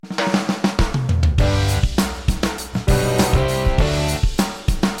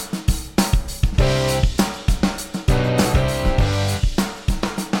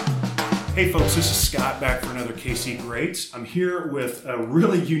Hey folks, this is Scott back for another KC Greats. I'm here with a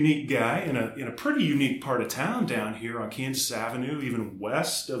really unique guy in a pretty unique part of town down here on Kansas Avenue, even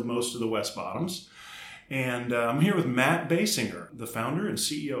west of most of the West Bottoms. And I'm here with Matt Baysinger, the founder and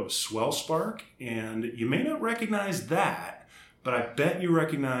CEO of Swell Spark. And you may not recognize that, but I bet you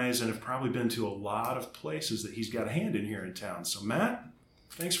recognize and have probably been to a lot of places that he's got a hand in here in town. So Matt,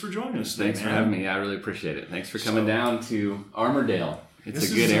 thanks for joining us today, Thanks for having me. I really appreciate it. Thanks for coming down to Armourdale.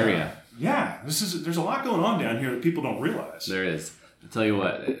 It's a good area. There's a lot going on down here that people don't realize. There is. I'll tell you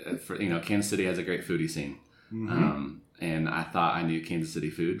what, Kansas City has a great foodie scene. Mm-hmm. And I thought I knew Kansas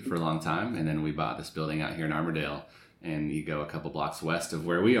City food for a long time. And then we bought this building out here in Armourdale. And you go a couple blocks west of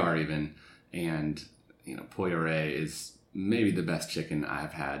where we are even. And, Poyore is maybe the best chicken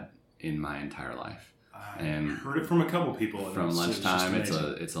I've had in my entire life. I heard it from a couple people. From lunchtime,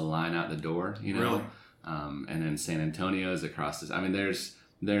 it's a line out the door, Really? And then San Antonio's across this. I mean,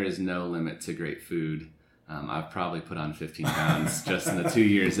 there is no limit to great food. I've probably put on 15 pounds just in the 2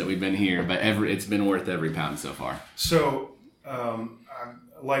 years that we've been here, but it's been worth every pound so far. So,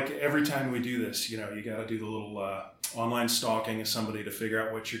 like every time we do this, you got to do the little online stalking of somebody to figure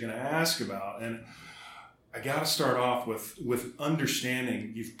out what you're going to ask about. And I got to start off with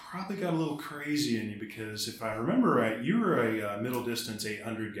understanding you've probably got a little crazy in you because if I remember right, you were a middle distance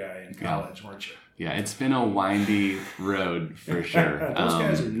 800 guy in college, weren't you? Yeah, it's been a windy road for sure. Those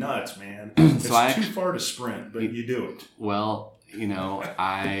guys are nuts, man. It's too far to sprint, but you do it. Well,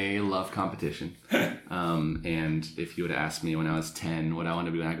 I love competition. And if you would have asked me when I was 10 what I wanted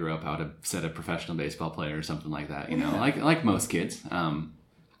to be when I grew up, I would have said a professional baseball player or something like that, like most kids.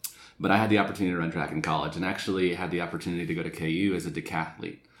 But I had the opportunity to run track in college and actually had the opportunity to go to KU as a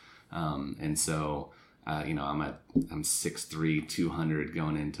decathlete. And so, I'm 6'3", 200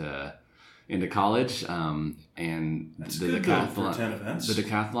 going into college. And that's the good decathlon, for 10 events. The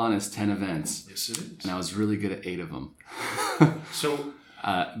decathlon is 10 events. Yes, it is. And I was really good at 8 of them. So,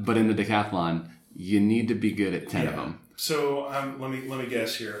 but in the decathlon, you need to be good at 10 of them. So let me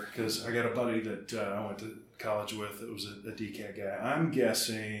guess here because I got a buddy that I went to college with that was a DCAT guy. I'm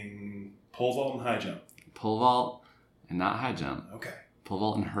guessing pole vault and high jump. Pole vault and not high jump. Okay. Pole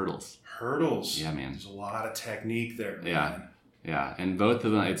vault and hurdles. Hurdles. Yeah, man. There's a lot of technique there, man. Yeah. Yeah. And both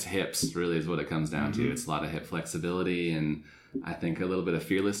of them, it's hips really is what it comes down Mm-hmm. to. It's a lot of hip flexibility and I think a little bit of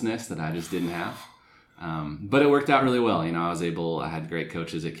fearlessness that I just didn't have. But it worked out really well. I had great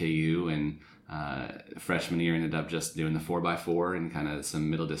coaches at KU and freshman year ended up just doing the 4x4 and kind of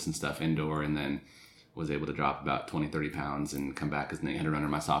some middle distance stuff indoor and then was able to drop about 20, 30 pounds and come back as an 800 runner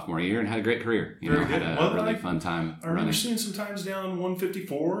my sophomore year and had a great career. Had a really fun time I remember seeing some times down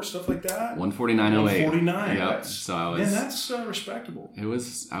 154, stuff like that. 149.08. 149. Yep. So I was. Man, that's respectable. I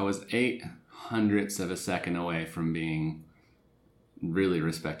was 800ths of a second away from being really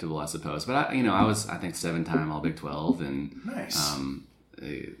respectable, I suppose. But I was 7-time All Big 12 and nice.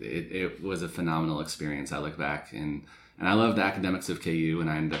 It was a phenomenal experience. I look back and I love the academics of KU and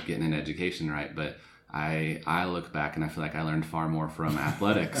I ended up getting an education, right? But I look back and I feel like I learned far more from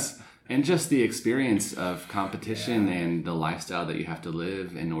athletics and just the experience of competition and the lifestyle that you have to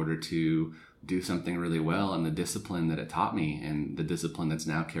live in order to do something really well and the discipline that it taught me and the discipline that's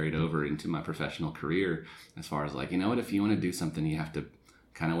now carried over into my professional career as far as if you want to do something, you have to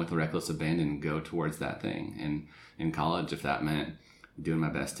kind of with reckless abandon go towards that thing. And in college, if that meant doing my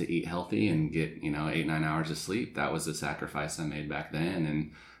best to eat healthy and get 8-9 hours of sleep, that was a sacrifice I made back then.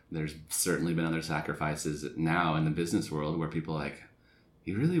 And there's certainly been other sacrifices now in the business world where people are like,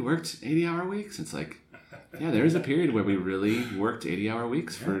 you really worked 80-hour weeks? It's like, yeah, there was a period where we really worked 80-hour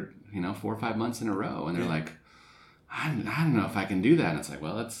weeks for 4 or 5 months in a row. And they're like, I don't know if I can do that. And it's like,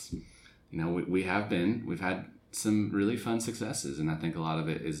 well, that's, we've had some really fun successes. And I think a lot of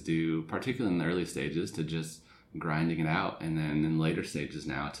it is due, particularly in the early stages, to just grinding it out. And then in later stages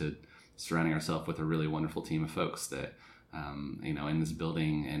now to surrounding ourselves with a really wonderful team of folks that, in this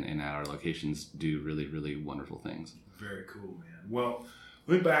building and at our locations do really, really wonderful things. Very cool, man. Well,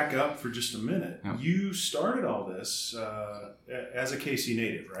 let me back up for just a minute. Yeah. You started all this as a KC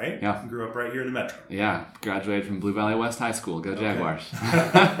native, right? Yeah. You grew up right here in the metro. Yeah. Graduated from Blue Valley West High School. Go Jaguars.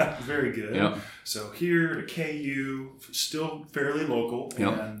 Very good. Yep. So here to KU, still fairly local,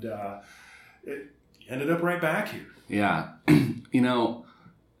 yep. And it ended up right back here. Yeah.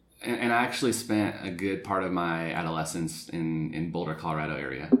 And I actually spent a good part of my adolescence in Boulder, Colorado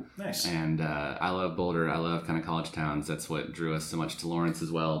area. Nice. And I love Boulder. I love kind of college towns. That's what drew us so much to Lawrence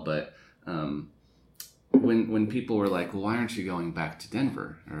as well. But when people were like, well, why aren't you going back to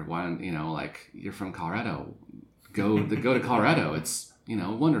Denver? Or why, you're from Colorado. Go to Colorado. It's,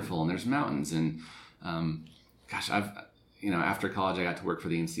 wonderful. And there's mountains. And gosh, after college, I got to work for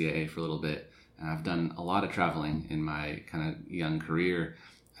the NCAA for a little bit. And I've done a lot of traveling in my kind of young career.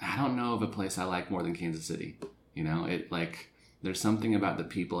 I don't know of a place I like more than Kansas City. There's something about the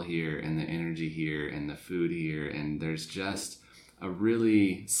people here and the energy here and the food here. And there's just a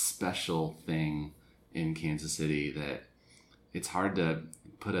really special thing in Kansas City that it's hard to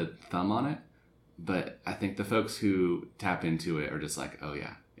put a thumb on it. But I think the folks who tap into it are just like, oh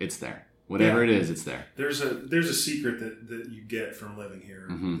yeah, it's there. Whatever it is, it's there. There's a secret that you get from living here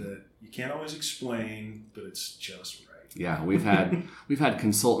that you can't always explain, but it's just right. Yeah, we've had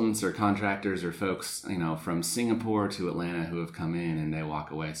consultants or contractors or folks, from Singapore to Atlanta who have come in and they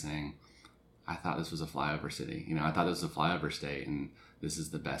walk away saying, I thought this was a flyover city. I thought this was a flyover state, and this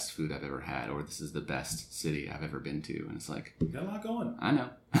is the best food I've ever had, or this is the best city I've ever been to. And it's like, you got a lot going. I know.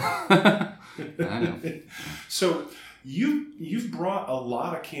 I know. So you've brought a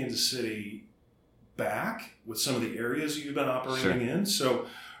lot of Kansas City back with some of the areas you've been operating in. So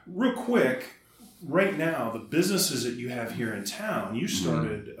real quick, right now, the businesses that you have here in town, you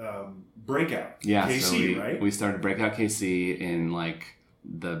started Breakout KC, right? We started Breakout KC in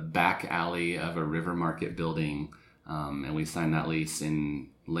the back alley of a River Market building, and we signed that lease in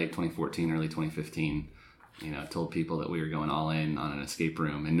late 2014, early 2015. Told people that we were going all in on an escape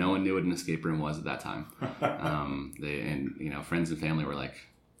room, and no one knew what an escape room was at that time. Friends and family were like,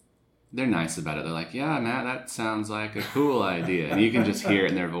 they're nice about it. They're like, yeah, Matt, that sounds like a cool idea. And you can just hear it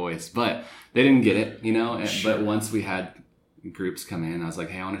in their voice, but they didn't get it, Sure. But once we had groups come in, I was like,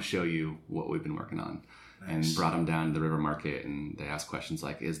 hey, I want to show you what we've been working on. Nice. And brought them down to the River Market, and they asked questions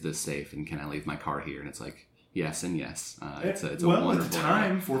like, is this safe? And can I leave my car here? And it's like, yes and yes. It's a wonderful at the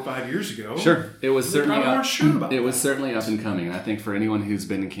time, 4 or 5 years ago. Sure. It was certainly up, sure it was certainly up and coming. And I think for anyone who's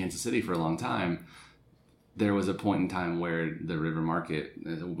been in Kansas City for a long time, there was a point in time where the River Market,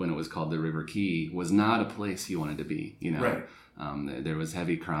 when it was called the River Key, was not a place you wanted to be. Right. There was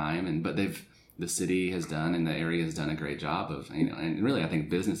heavy crime, but the city has done, and the area has done a great job of, and really I think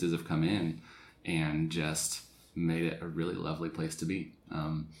businesses have come in and just made it a really lovely place to be.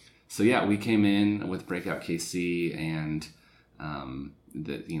 So yeah, we came in with Breakout KC, and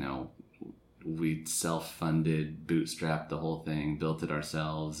we self-funded, bootstrapped the whole thing, built it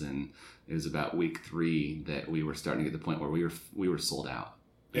ourselves, and it was about week 3 that we were starting to get to the point where we were sold out.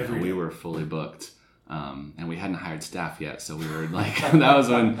 We were fully booked. And we hadn't hired staff yet, so we were like, that was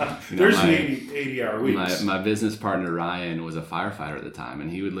when there's an 80-hour weeks. My business partner Ryan was a firefighter at the time,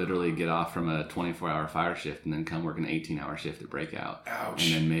 and he would literally get off from a 24-hour fire shift and then come work an 18-hour shift at Breakout. Ouch.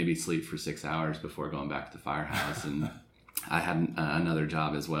 And then maybe sleep for 6 hours before going back to the firehouse. And I had another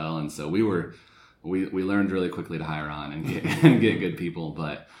job as well, and so we learned really quickly to hire on and get good people,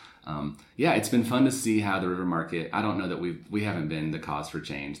 but. It's been fun to see how the River Market, I don't know that we haven't been the cause for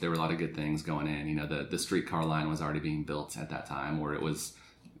change. There were a lot of good things going in. The streetcar line was already being built at that time, or it was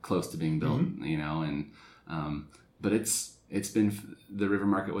close to being built, but it's been, the River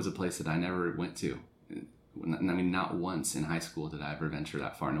Market was a place that I never went to. Not once in high school did I ever venture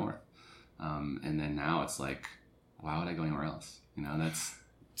that far north. And then now it's like, why would I go anywhere else?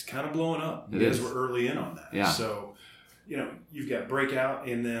 It's kind of blowing up. You guys were early in on that. Yeah. So, you've got Breakout,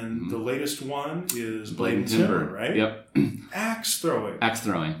 and then the latest one is Blade and Timber, right? Yep. Axe throwing. I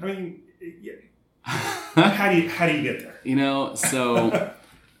mean, how do you get there? So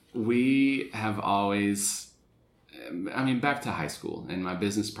we have always, back to high school, and my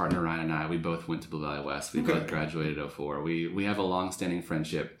business partner Ryan and I, we both went to Blue Valley West. We both graduated 2004. We have a long-standing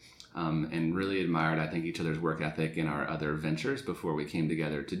friendship, and really admired, I think, each other's work ethic in our other ventures before we came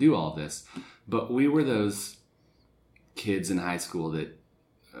together to do all of this. But we were those kids in high school that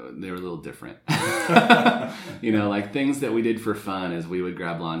they were a little different. Things that we did for fun is we would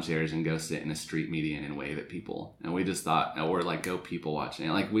grab lawn chairs and go sit in a street median and wave at people. And we just thought, or go people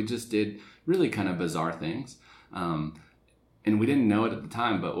watching. We just did really kind of bizarre things. And we didn't know it at the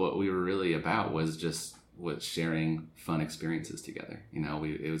time, but what we were really about was sharing fun experiences together.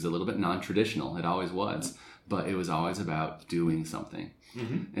 It was a little bit non-traditional. It always was, but it was always about doing something.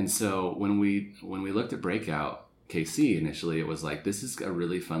 Mm-hmm. And so when we looked at Breakout KC initially, it was like, this is a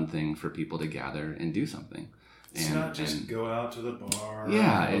really fun thing for people to gather and do something. It's not just go out to the bar,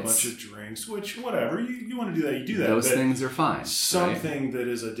 have a bunch of drinks, which whatever you want to do that, you do that. Those things are fine. Something that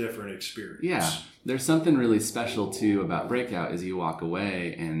is a different experience. Yeah, there's something really special too about Breakout. Is you walk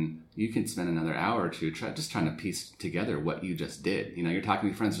away and you can spend another hour or two just trying to piece together what you just did. You're talking to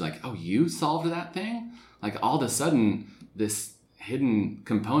your friends, you're like, oh, you solved that thing? All of a sudden, this hidden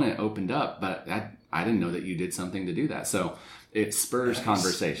component opened up, but I didn't know that you did something to do that. So it spurs Nice.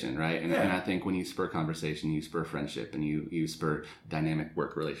 conversation, right? And, Yeah. and I think when you spur conversation, you spur friendship, and you spur dynamic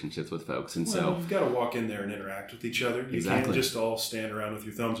work relationships with folks. And Well, so you've got to walk in there and interact with each other. You Exactly. can't just all stand around with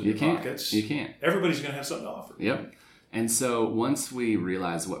your thumbs in you your can't. pockets. You can't. Everybody's going to have something to offer. Yep. And so once we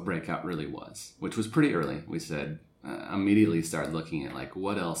realized what breakout really was, which was pretty early, we said, immediately started looking at like,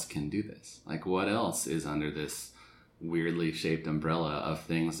 what else can do this? Like, what else is under this weirdly shaped umbrella of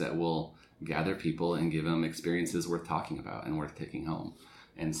things that will gather people and give them experiences worth talking about and worth taking home?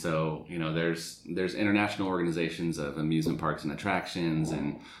 And so, there's international organizations of amusement parks and attractions,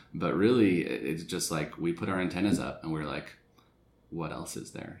 but really it's just like we put our antennas up and we're like, what else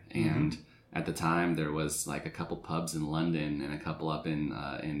is there? And at the time, there was like a couple pubs in London and a couple up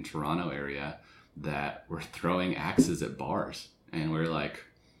in Toronto area that were throwing axes at bars, and we're like,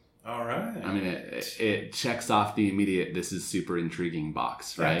 all right. I mean, it checks off the immediate, this is super intriguing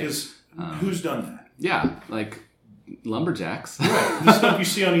box, right? Because who's done that? Yeah, like lumberjacks. Right. The stuff you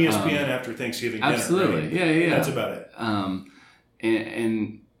see on ESPN after Thanksgiving dinner. Absolutely. Right? Yeah. That's about it.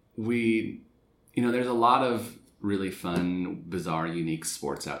 And we, there's a lot of really fun, bizarre, unique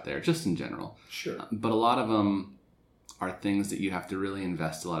sports out there, just in general. Sure. But a lot of them are things that you have to really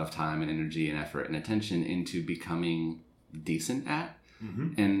invest a lot of time and energy and effort and attention into becoming decent at.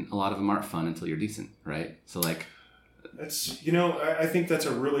 And a lot of them aren't fun until you're decent, right? So like... That's, I think that's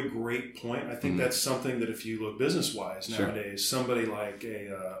a really great point. I think that's something that if you look business-wise nowadays, somebody like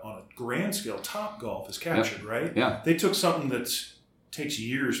on a grand scale, Topgolf is captured, right? Yeah. They took something that takes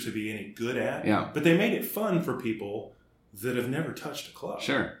years to be any good at, but they made it fun for people that have never touched a club.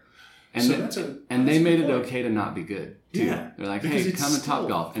 Sure. And So they made it okay to not be good, too. Yeah. They're like, Because hey, it's come to still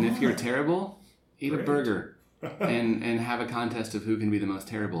Topgolf. And if you're fun. terrible, eat Great. a burger and have a contest of who can be the most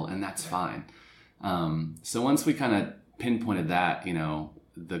terrible, and that's fine. So once we kind of pinpointed that,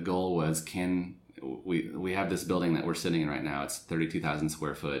 the goal was, we have this building that we're sitting in right now. It's 32,000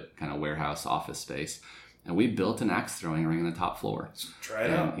 square foot kind of warehouse office space. And we built an axe throwing ring on the top floor. Try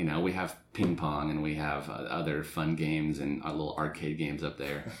it out. We have ping pong and we have other fun games and our little arcade games up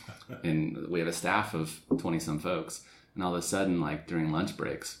there. And we have a staff of 20 some folks. And all of a sudden, like during lunch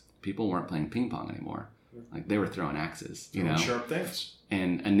breaks, people weren't playing ping pong anymore. Like they were throwing axes, Sharp things.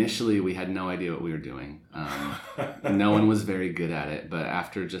 And initially we had no idea what we were doing. No one was very good at it. But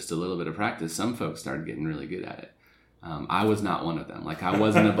after just a little bit of practice, some folks started getting really good at it. I was not one of them. Like I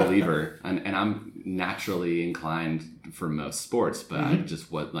wasn't a believer, and I'm naturally inclined for most sports, but I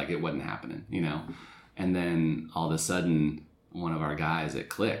just it wasn't happening, And then all of a sudden, one of our guys, it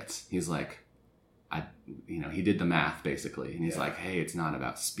clicked. He's like, he did the math basically, and he's like, hey, it's not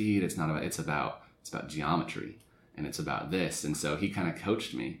about speed. It's about geometry, and it's about this. And so he kind of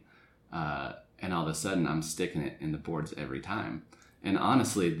coached me, and all of a sudden, I'm sticking it in the boards every time. And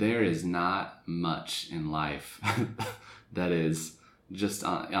honestly, there is not much in life that is just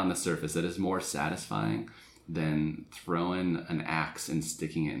on the surface that is more satisfying than throwing an axe and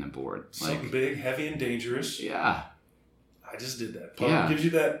sticking it in a board. Something big, heavy, and dangerous. Yeah. I just did that. Puff gives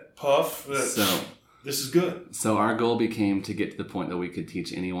you that puff. This is good. So our goal became to get to the point that we could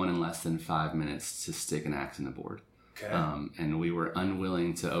teach anyone in less than 5 minutes to stick an axe in a board. Okay. And we were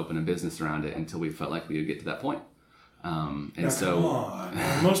unwilling to open a business around it until we felt like we would get to that point. Come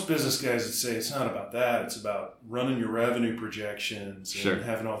on. Most business guys would say it's not about that. It's about running your revenue projections and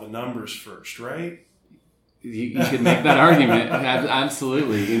having all the numbers first, right? You could make that argument.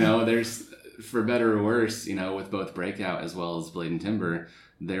 Absolutely. There's, for better or worse, with both Breakout as well as Blade and Timber,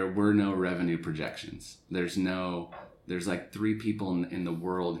 there were no revenue projections. There's like 3 people in the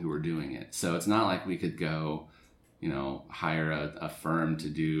world who are doing it. So it's not like we could go, hire a firm to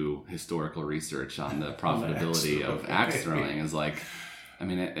do historical research on the profitability of axe throwing. Is like,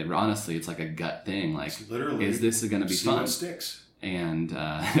 honestly, it's like a gut thing. Like, literally, is this going to be fun? What sticks. And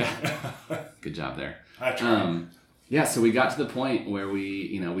good job there. I tried. So we got to the point where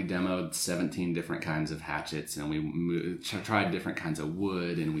we demoed 17 different kinds of hatchets, and we tried different kinds of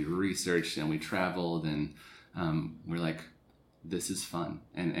wood, and we researched, and we traveled, and we're like, this is fun.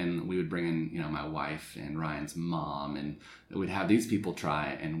 And we would bring in, my wife and Ryan's mom, and we'd have these people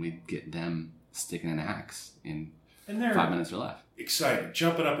try, and we'd get them sticking an axe in 5 minutes or less. Excited,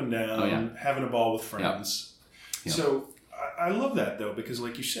 jumping up and down, having a ball with friends. Yep. So I love that, though, because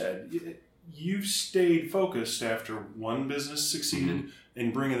like you said, you've stayed focused after one business succeeded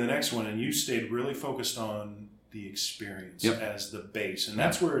in bringing the next one, and you stayed really focused on the experience as the base. And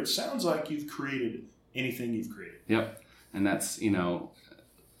that's where it sounds like you've created anything you've created. Yep. And that's,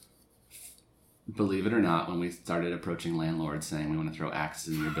 believe it or not, when we started approaching landlords saying we want to throw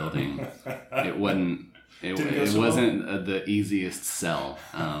axes in your building, it wasn't It wasn't the easiest sell,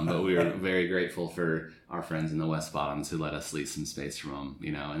 but we were very grateful for our friends in the West Bottoms who let us lease some space from them,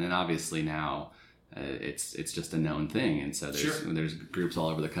 you know. And then obviously now it's just a known thing, and so there's groups all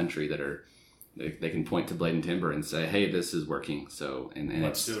over the country that are they can point to Blade and Timber and say, hey, this is working. So and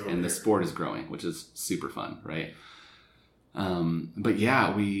the sport is growing, which is super fun, right? But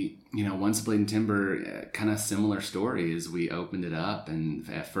yeah, we, you know, once Blade and Timber, kind of similar story is we opened it up, and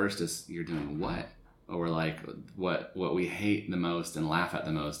at first you're doing what? Or we're like, what we hate the most and laugh at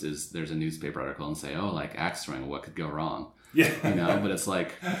the most is there's a newspaper article and say, oh, like axe throwing, what could go wrong? Yeah. You know, but it's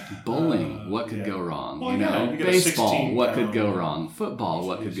like bowling, what could go wrong? Well, you know, baseball, what could go wrong? Football,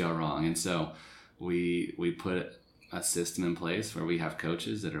 what could go wrong? And so we put a system in place where we have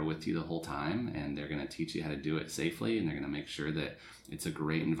coaches that are with you the whole time, and they're going to teach you how to do it safely, and they're going to make sure that it's a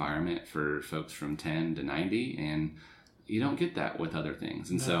great environment for folks from 10 to 90, and you don't get that with other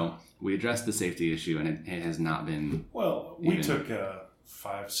things. And so we addressed the safety issue, and it has not been... Well, we took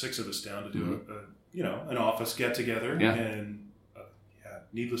 5-6 of us down to do an office get-together, and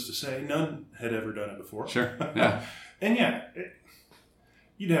needless to say, none had ever done it before. Sure, yeah. And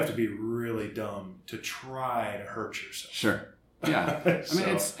you'd have to be really dumb to try to hurt yourself. Sure, yeah. I mean,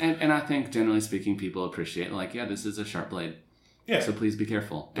 it's... And I think, generally speaking, people appreciate, like, this is a sharp blade. Yeah. So please be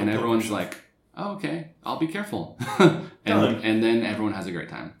careful. And everyone's like... Oh, okay, I'll be careful. and then everyone has a great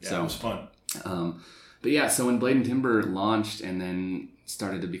time. Yeah, it was fun. But yeah, so when Blade and Timber launched and then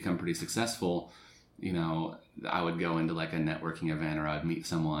started to become pretty successful, you know, I would go into like a networking event, or I'd meet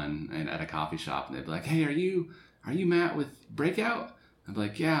someone at a coffee shop, and they'd be like, hey, are you Matt with Breakout? I'd be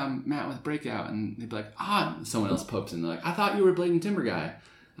like, yeah, I'm Matt with Breakout. And they'd be like, someone else pokes in. They're like, I thought you were a Blade and Timber guy.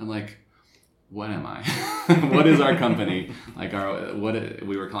 I'm like, what am I? What is our company? Like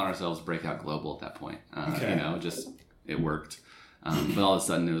we were calling ourselves Breakout Global at that point. You know, just it worked. But all of a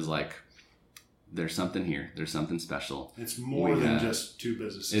sudden it was like, there's something here. There's something special. It's more than just two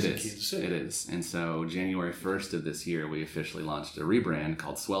businesses in Kansas City. It is. And so January 1st of this year, we officially launched a rebrand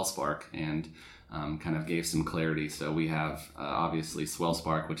called Swell Spark, and kind of gave some clarity. So we have obviously Swell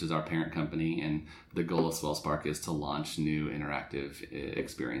Spark, which is our parent company, and the goal of Swell Spark is to launch new interactive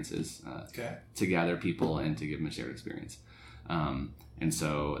experiences to gather people and to give them a shared experience. And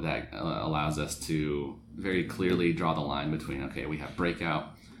so that allows us to very clearly draw the line between, okay, we have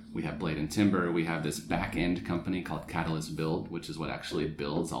Breakout, we have Blade and Timber, we have this back-end company called Catalyst Build, which is what actually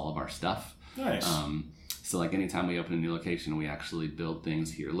builds all of our stuff. Nice. So like anytime we open a new location, we actually build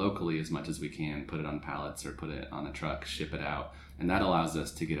things here locally as much as we can, put it on pallets or put it on a truck, ship it out. And that allows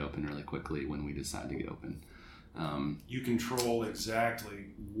us to get open really quickly when we decide to get open. You control exactly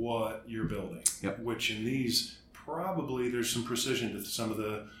what you're building, which in these probably there's some precision to some of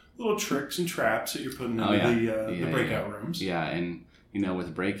the little tricks and traps that you're putting into the breakout rooms. Yeah, and you know,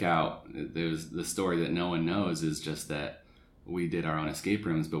 with Breakout, there's the story that no one knows is just that we did our own escape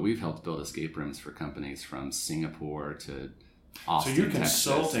rooms, but we've helped build escape rooms for companies from Singapore to Austin, so you're Texas,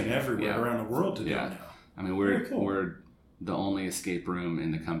 consulting everywhere around the world to do it now. I mean, we're the only escape room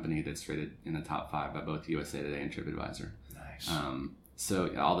in the company that's rated in the top 5 by both USA Today and TripAdvisor. Nice.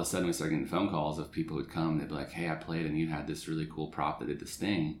 So all of a sudden we started getting phone calls of people who'd come. They'd be like, hey, I played and you had this really cool prop that did this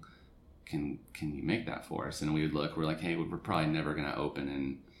thing. Can you make that for us? And we would look. We're like, hey, we're probably never going to open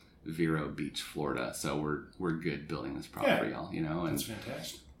in Vero Beach, Florida, so we're good building this prop for y'all, you know. And that's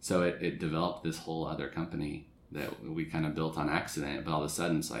fantastic. So it developed this whole other company that we kind of built on accident. But all of a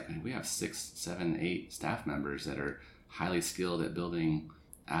sudden, it's like we have 6, 7, 8 staff members that are highly skilled at building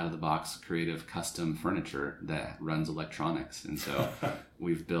out-of-the-box, creative, custom furniture that runs electronics. And so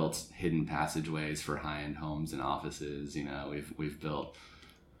we've built hidden passageways for high-end homes and offices. You know, we've built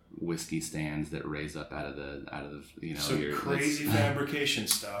whiskey stands that raise up out of the you know, so crazy fabrication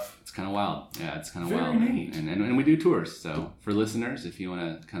stuff. It's kind of wild. Yeah, it's kind of very wild. Neat. And we do tours. So for listeners, if you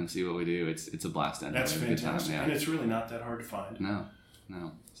want to come see what we do, it's a blast. That's fantastic. And it's really not that hard to find.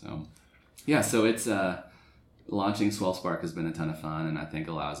 No. So yeah, so it's launching Swell Spark has been a ton of fun, and I think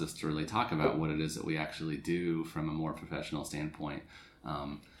allows us to really talk about what it is that we actually do from a more professional standpoint.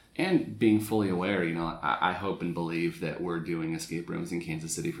 And being fully aware, you know, I hope and believe that we're doing escape rooms in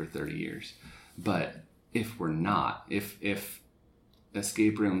Kansas City for 30 years. But if we're not, if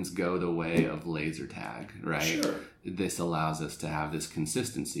escape rooms go the way of laser tag, right? Sure. This allows us to have this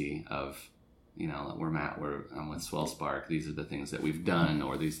consistency of, you know, I'm with Swell Spark. These are the things that we've done,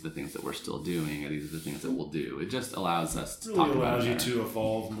 or these are the things that we're still doing, or these are the things that we'll do. It just allows us to talk about it. Really allows you to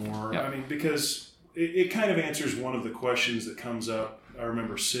evolve more. Yep. I mean, because it kind of answers one of the questions that comes up. I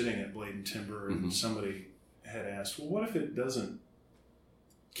remember sitting at Blade and Timber, and somebody had asked, well, what if it doesn't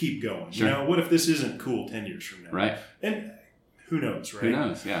keep going? Sure. You know, what if this isn't cool 10 years from now? Right. And Who knows, right? Who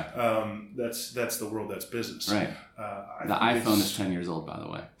knows? Yeah. That's the world. That's business. Right. The iPhone is 10 years old, by the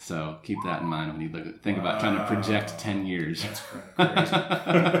way. So keep that in mind when you think about trying to project 10 years. That's kind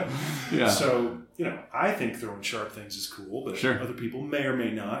of crazy. Yeah. So, I think throwing sharp things is cool, but sure. other people may or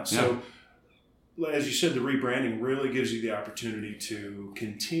may not. So, as you said, the rebranding really gives you the opportunity to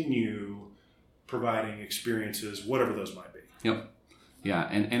continue providing experiences, whatever those might be. Yep. Yeah,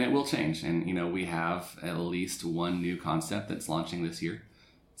 and it will change. And, we have at least one new concept that's launching this year.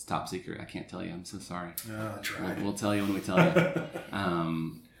 It's top secret. I can't tell you. I'm so sorry. Oh, that's right. We'll tell you when we tell you.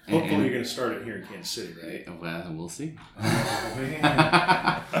 Hopefully you're going to start it here in Kansas City, right? Well, we'll see. Oh,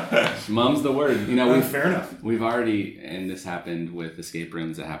 man. Mum's the word. Fair enough. We've already, and this happened with escape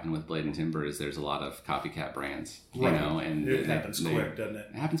rooms, that happened with Blade and Timber, is there's a lot of copycat brands, right. And it happens quick, doesn't it?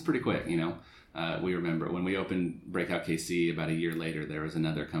 It happens pretty quick, We remember when we opened Breakout KC about a year later, there was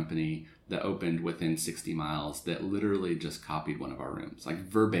another company that opened within 60 miles that literally just copied one of our rooms, like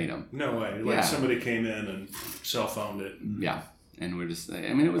verbatim. No way. Somebody came in and cell phoned it. Yeah. And we're just,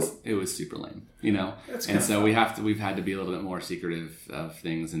 it was super lame, That's and so we've had to be a little bit more secretive of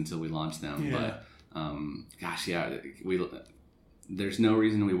things until we launch them. Yeah. But, there's no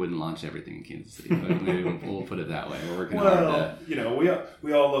reason we wouldn't launch everything in Kansas City. We'll put it that way. We're working hard to...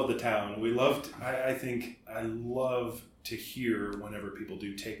 we all love the town. I love to hear whenever people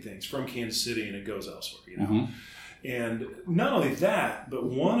do take things from Kansas City and it goes elsewhere, Mm-hmm. And not only that, but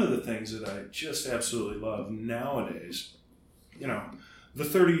one of the things that I just absolutely love nowadays, the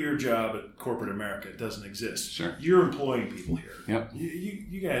 30-year job at corporate America doesn't exist. Sure. You're employing people here. Yep.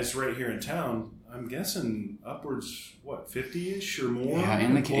 You guys right here in town, I'm guessing upwards, 50-ish or more? Yeah,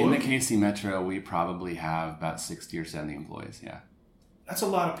 in the KC Metro, we probably have about 60 or 70 employees, yeah. That's a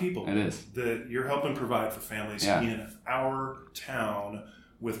lot of people. It is. That you're helping provide for families in our town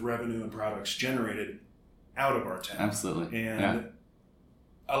with revenue and products generated out of our town. Absolutely. And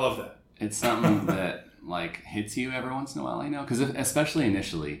I love that. It's something that hits you every once in a while, because especially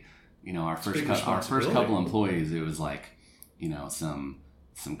initially, our first couple employees, it was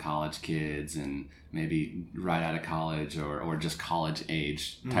some college kids and maybe right out of college or just college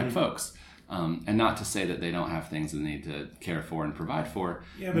age type folks. And not to say that they don't have things that they need to care for and provide for.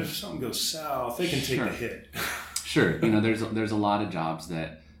 Yeah, but if something goes south, they can take the hit. Sure. There's a lot of jobs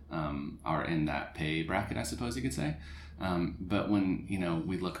that are in that pay bracket, I suppose you could say. But when,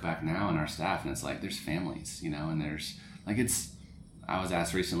 we look back now in our staff and it's there's families, and there's I was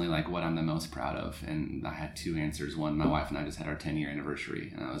asked recently, what I'm the most proud of. And I had two answers. One, my wife and I just had our 10-year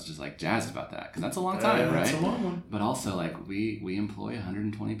anniversary. And I was just jazzed about that. Because that's a long time, right? That's a long one. But also, we employ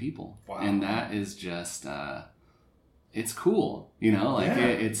 120 people. Wow. And that is just, it's cool.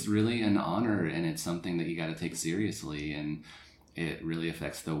 It's really an honor. And it's something that you got to take seriously. And it really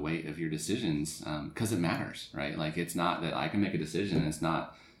affects the weight of your decisions. Because it matters, right? It's not that I can make a decision. It's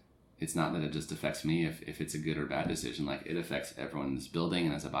not that it just affects me if it's a good or bad decision. It affects everyone in this building,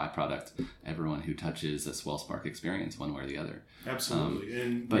 and as a byproduct, everyone who touches a Swell Spark experience one way or the other.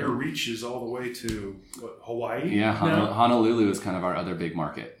 Absolutely. But your reach is all the way to Hawaii? Yeah, Honolulu is kind of our other big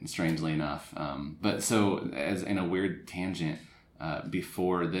market, strangely enough. But so, as in a weird tangent,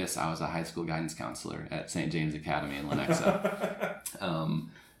 before this, I was a high school guidance counselor at St. James Academy in Lenexa.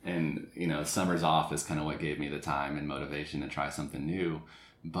 And, summers off is kind of what gave me the time and motivation to try something new.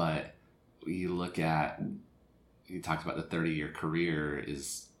 But you talked about the 30-year career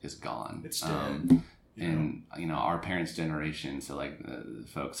is gone. It's dead. And, our parents' generation, so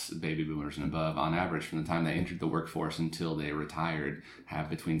folks, baby boomers and above, on average, from the time they entered the workforce until they retired, have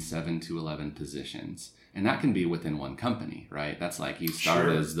between 7 to 11 positions. And that can be within one company, right? That's you start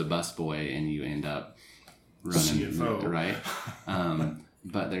as the busboy and you end up running, CFO. Right?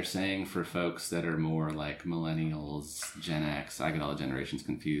 But they're saying for folks that are more millennials, Gen X, I get all the generations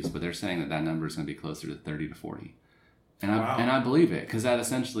confused, but they're saying that number is going to be closer to 30 to 40. And I believe it, because that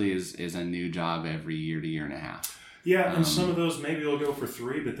essentially is a new job every year to year and a half. Yeah, and some of those maybe will go for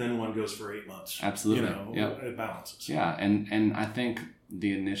 3, but then one goes for 8 months. Absolutely. It balances. Yeah, and I think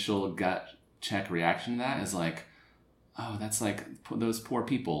the initial gut check reaction to that is oh, that's those poor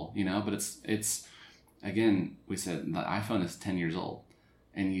people, but it's again, we said the iPhone is 10 years old.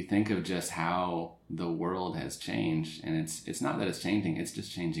 And you think of just how the world has changed, and it's not that it's changing; it's just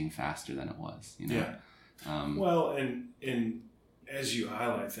changing faster than it was. Yeah. Well, and as you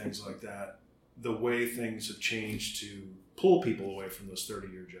highlight things like that, the way things have changed to pull people away from those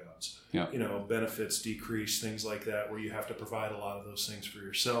 30-year jobs. Yeah. Benefits decrease, things like that, where you have to provide a lot of those things for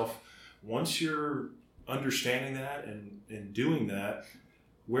yourself. Once you're understanding that and doing that,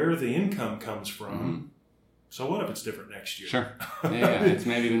 where the income comes from. So what if it's different next year? Sure. Yeah, it's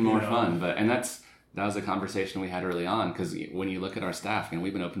maybe even more fun. And that's that was a conversation we had early on, because when you look at our staff,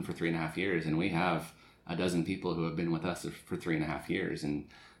 we've been open for 3.5 years, and we have a dozen people who have been with us for 3.5 years, and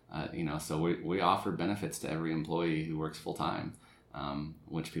so we offer benefits to every employee who works full time,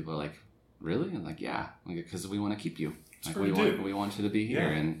 which people are like, really? And like, yeah, because we want to keep you. Like, we want you to be here,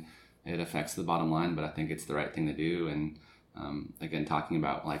 and it affects the bottom line, but I think it's the right thing to do. And again, talking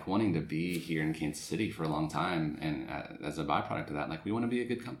about like wanting to be here in Kansas City for a long time, and as a byproduct of that, like, we want to be a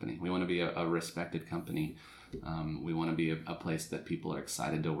good company. We want to be a respected company. We want to be a place that people are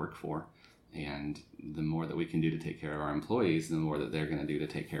excited to work for. And the more that we can do to take care of our employees, the more that they're going to do to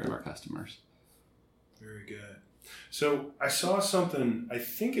take care of our customers. Very good. So I saw something, I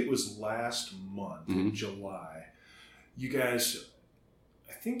think it was last month, in July. You guys,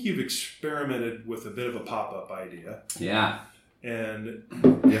 I think you've experimented with a bit of a pop-up idea. Yeah. And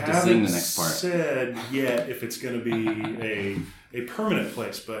you have to sing the next part. Said yet if it's going to be a permanent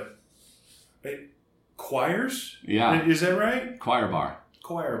place, but choirs? Yeah. Is that right? Choir bar.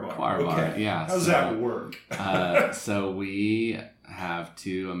 Choir bar. Choir bar, yeah. How does that work? So we have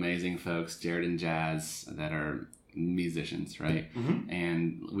two amazing folks, Jared and Jazz, that are musicians, right? Mm-hmm.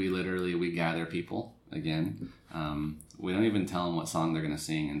 And we gather people again. We don't even tell them what song they're going to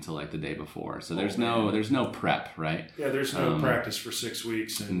sing until like the day before. So there's no prep, right? Yeah, there's no practice for 6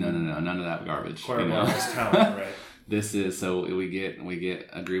 weeks. And no, none of that garbage. Choir bar is talent, right? This is, so we get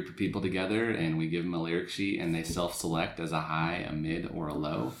a group of people together, and we give them a lyric sheet, and they self-select as a high, a mid, or a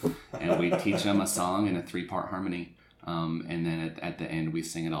low, and we teach them a song in a 3-part harmony, and then at the end we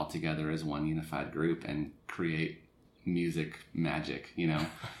sing it all together as one unified group and create music magic,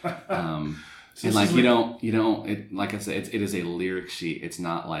 So and like you don't it, like I said, it is a lyric sheet. It's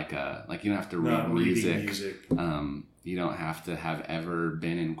not like you don't have to read music. You don't have to have ever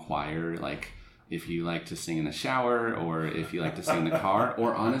been in choir. Like, if you like to sing in the shower, or if you like to sing in the car,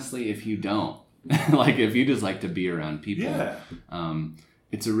 or honestly, if you don't, like if you just like to be around people,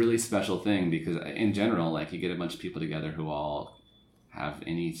 it's a really special thing, because in general, like, you get a bunch of people together who all have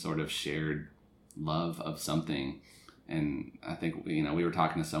any sort of shared love of something. And I think, we were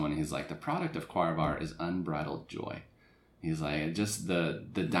talking to someone, and he's like, the product of Choir Bar is unbridled joy. He's like, just the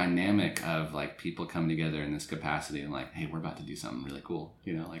dynamic of like people coming together in this capacity and like, hey, we're about to do something really cool,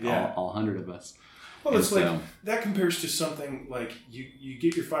 all 100 of us. Well, it's like, that compares to something like you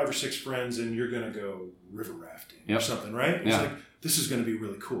get your 5 or 6 friends and you're going to go river rafting or something, right? It's like, this is going to be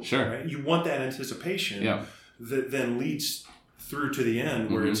really cool. Sure. Right? You want that anticipation that then leads through to the end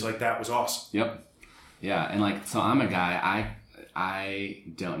where it's like, that was awesome. Yep. Yeah. And like, so I'm a guy, I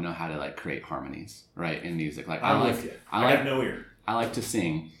don't know how to like create harmonies, right, in music. Like, I have no ear. I like to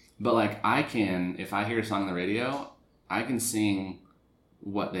sing, but like, I can, if I hear a song on the radio, I can sing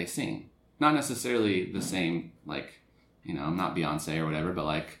what they sing. Not necessarily the same, like, I'm not Beyonce or whatever, but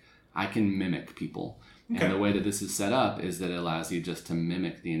like, I can mimic people. Okay. And the way that this is set up is that it allows you just to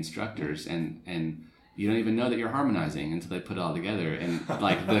mimic the instructors, and you don't even know that you're harmonizing until they put it all together. And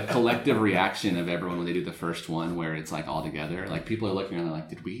like the collective reaction of everyone when they do the first one, where it's like all together, like people are looking around,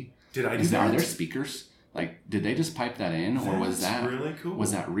 they're like, are there speakers? Like, did they just pipe that in, or was that really cool?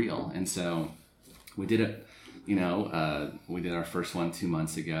 Was that real? And so we did it. We did our first one 2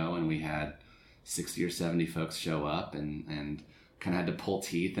 months ago, and we had 60 or 70 folks show up, and kind of had to pull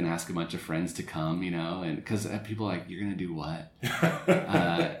teeth and ask a bunch of friends to come, and because people are like, you're going to do what?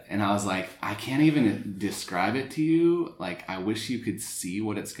 And I was like, I can't even describe it to you. Like, I wish you could see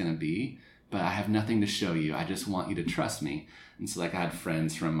what it's going to be, but I have nothing to show you. I just want you to trust me. And so like, I had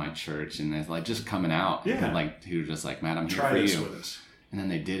friends from my church, and they're like just coming out, like, who were just like, Matt, I'm here for you. With us. And then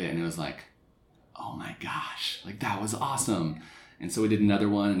they did it, and it was like, oh my gosh, like, that was awesome. And so we did another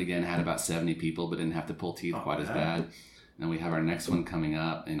one, and again had about 70 people, but didn't have to pull teeth quite as bad. And we have our next one coming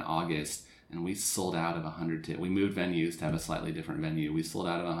up in August, and we sold out of 100 tickets. We moved venues to have a slightly different venue. We sold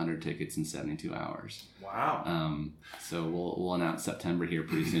out of 100 tickets in 72 hours. Wow. So we'll announce September here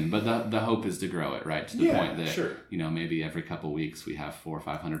pretty soon. But the hope is to grow it, right? To the point that, maybe every couple of weeks we have 400 or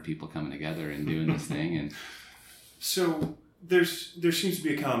 500 people coming together and doing this thing. And so there seems to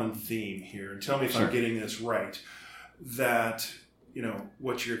be a common theme here. And tell me if I'm getting this right. That,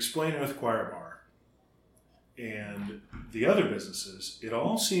 what you're explaining with Choir Bar and the other businesses, it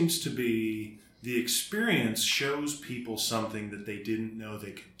all seems to be the experience shows people something that they didn't know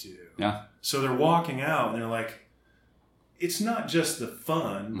they could do. Yeah. So they're walking out and they're like, it's not just the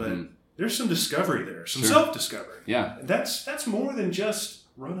fun, but there's some discovery there, some self-discovery. Yeah. That's more than just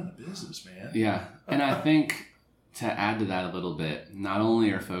running a business, man. Yeah. And I think to add to that a little bit, not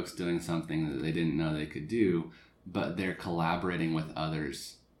only are folks doing something that they didn't know they could do, but they're collaborating with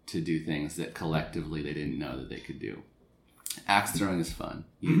others to do things that collectively they didn't know that they could do. axe throwing is fun.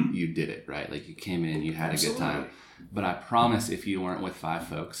 You did it, right? Like you came in, you had Absolutely. a good time. But I promise if you weren't with 5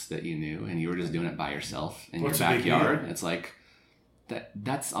 folks that you knew and you were just doing it by yourself in What's your a big backyard, deal? it's like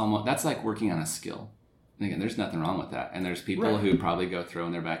that's like working on a skill. And again, there's nothing wrong with that. And there's people Right. who probably go throw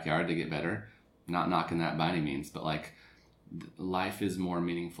in their backyard to get better. Not knocking that by any means, but like life is more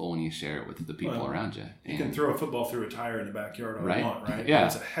meaningful when you share it with the people around you. You can throw a football through a tire in the backyard all you want, right? Yeah.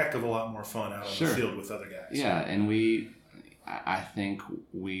 But it's a heck of a lot more fun out on the field with other guys. Yeah, and I think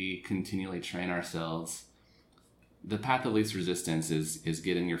we continually train ourselves. The path of least resistance is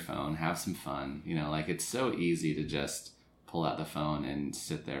get in your phone, have some fun. You know, like it's so easy to just pull out the phone and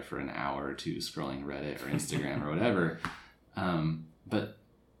sit there for an hour or two scrolling Reddit or Instagram or whatever. But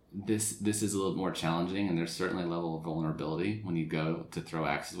this is a little more challenging, and there's certainly a level of vulnerability when you go to throw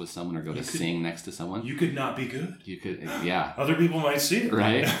axes with someone or sing next to someone. You could not be good. You could, yeah. Other people might see it.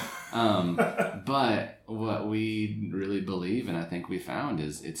 Right? But what we really believe, and I think we found,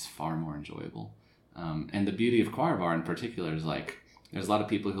 is it's far more enjoyable. And the beauty of Choir Bar in particular is like, there's a lot of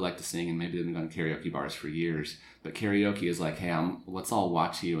people who like to sing and maybe they've been going to karaoke bars for years, but karaoke is like, hey, let's all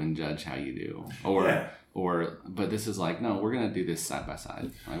watch you and judge how you do. But this is like, no, we're going to do this side by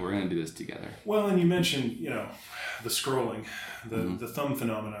side. Like we're going to do this together. Well, and you mentioned, the scrolling, the thumb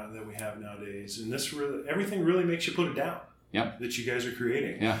phenomena that we have nowadays, and everything really makes you put it down. Yep. That you guys are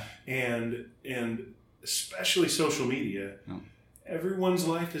creating. Yeah. And especially social media, everyone's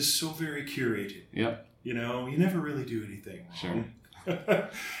life is so very curated. Yep. You never really do anything wrong. Sure.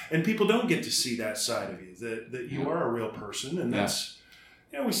 And people don't get to see that side of you, that you are a real person. And that's,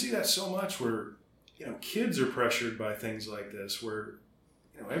 we see that so much where, kids are pressured by things like this where,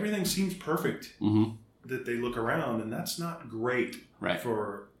 everything seems perfect that they look around, and that's not great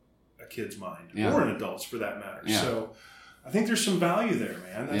for a kid's mind or an adult's for that matter. Yeah. So I think there's some value there,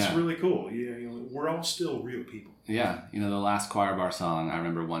 man. That's really cool. We're all still real people. Yeah. The last Choir Bar song, I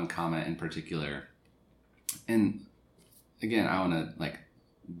remember one comment in particular. And again, I want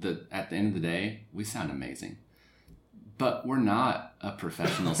to, at the end of the day, we sound amazing. But we're not a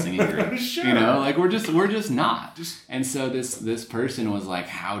professional singing group. Sure. We're just not. And so this person was like,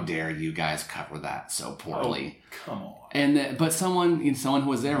 how dare you guys cover that so poorly? Oh, come on. And but someone who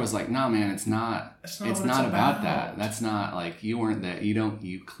was there was like, no, man, it's not about that. That's not like, you weren't there.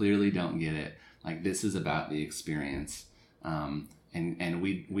 You clearly don't get it. Like, this is about the experience. And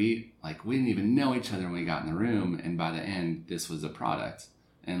we didn't even know each other when we got in the room. And by the end, this was a product.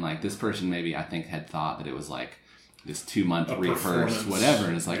 And like, this person maybe, I think, had thought that it was like this 2-month rehearse, whatever.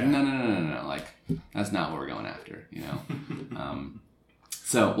 And it's like, no. Like, that's not what we're going after,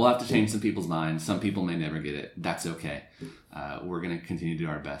 So we'll have to change some people's minds. Some people may never get it. That's okay. We're going to continue to do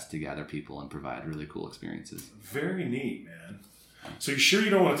our best to gather people and provide really cool experiences. Very neat, man. So you sure you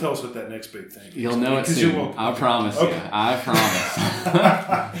don't want to tell us what that next big thing is? You'll know it soon. I promise you. I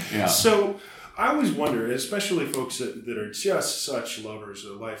promise. Yeah. So I always wonder, especially folks that are just such lovers,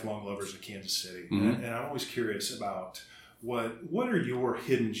 lifelong lovers of Kansas City, and I'm always curious about what are your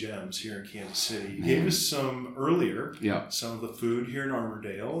hidden gems here in Kansas City? You gave us some earlier, some of the food here in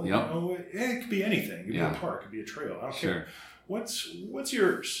Armourdale. It could be anything. It could be a park, it could be a trail. I don't care. What's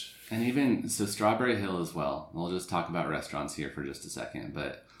yours? And even, so Strawberry Hill as well. We'll just talk about restaurants here for just a second.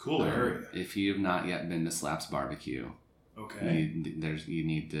 But cool area. If you've not yet been to Slaps Barbecue, you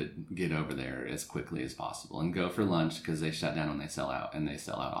need to get over there as quickly as possible and go for lunch because they shut down when they sell out, and they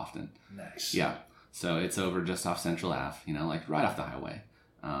sell out often. Nice. Yeah. So it's over just off Central Ave, like right off the highway.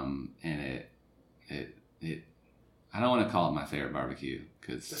 And it I don't want to call it my favorite barbecue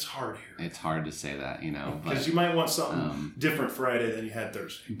because that's hard here. It's hard to say that, because you might want something different Friday than you had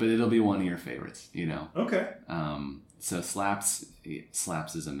Thursday. But it'll be one of your favorites, Okay. So Slaps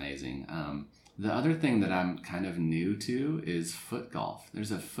is amazing. The other thing that I'm kind of new to is foot golf.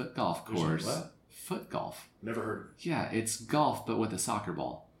 There's a foot golf course. What? Foot golf. Never heard of it. Yeah, it's golf but with a soccer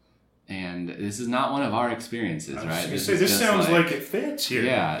ball. And this is not one of our experiences, right? I was going to say, this sounds like it fits here.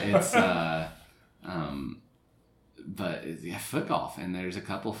 Yeah, it's but foot golf, and there's a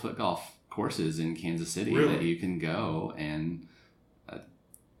couple foot golf courses in Kansas City that you can go and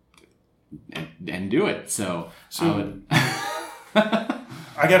do it. So I would.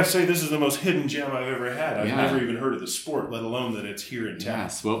 I got to say, this is the most hidden gem I've ever had. I've never even heard of the sport, let alone that it's here in town. Yeah,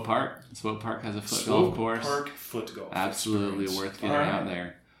 Swope Park. Swope Park has a foot golf course. Swope Park foot golf. Absolutely worth getting out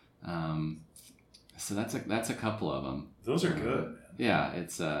there. So that's a couple of them. Those are good, man. Yeah,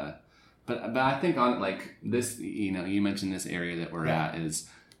 it's but I think on like this, you mentioned this area that we're at is,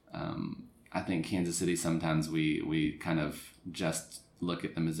 I think Kansas City sometimes we kind of just look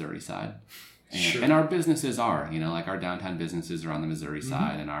at the Missouri side. And our businesses are, like our downtown businesses are on the Missouri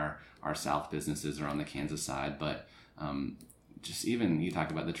side, and our south businesses are on the Kansas side. But just even you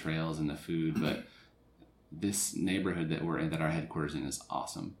talk about the trails and the food, but this neighborhood that we're in, that our headquarters in, is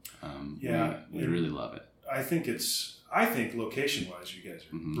awesome. We really love it. I think location-wise, you guys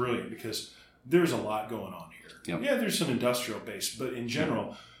are brilliant because there's a lot going on here. Yep. Yeah, there's some industrial base, but in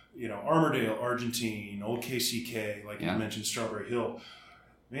general, Armourdale, Argentine, Old KCK, like you mentioned, Strawberry Hill,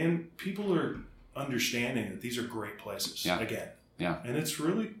 man, people are understanding that these are great places again. Yeah. And it's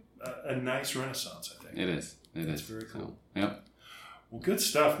really a nice renaissance, I think. It is. It's very cool. So, yep. Well, good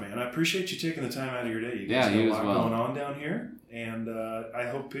stuff, man. I appreciate you taking the time out of your day. You guys got a lot going on down here, and I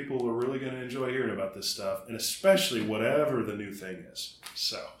hope people are really going to enjoy hearing about this stuff, and especially whatever the new thing is.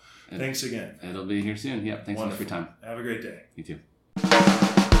 So, thanks again. It'll be here soon. Yep. Thanks so much for your time. Have a great day. You too.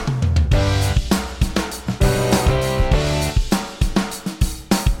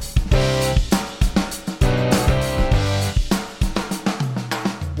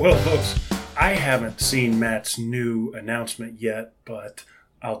 Well, folks, I haven't seen Matt's new announcement yet, but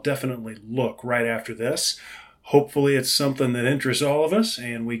I'll definitely look right after this. Hopefully it's something that interests all of us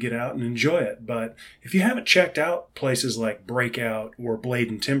and we get out and enjoy it. But if you haven't checked out places like Breakout or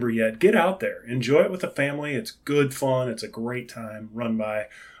Blade and Timber yet, get out there. Enjoy it with the family. It's good fun. It's a great time run by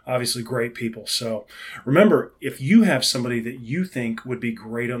obviously great people. So remember, if you have somebody that you think would be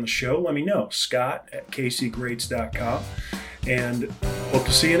great on the show, let me know. Scott@kcgreats.com. And hope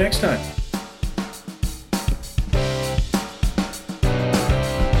to see you next time.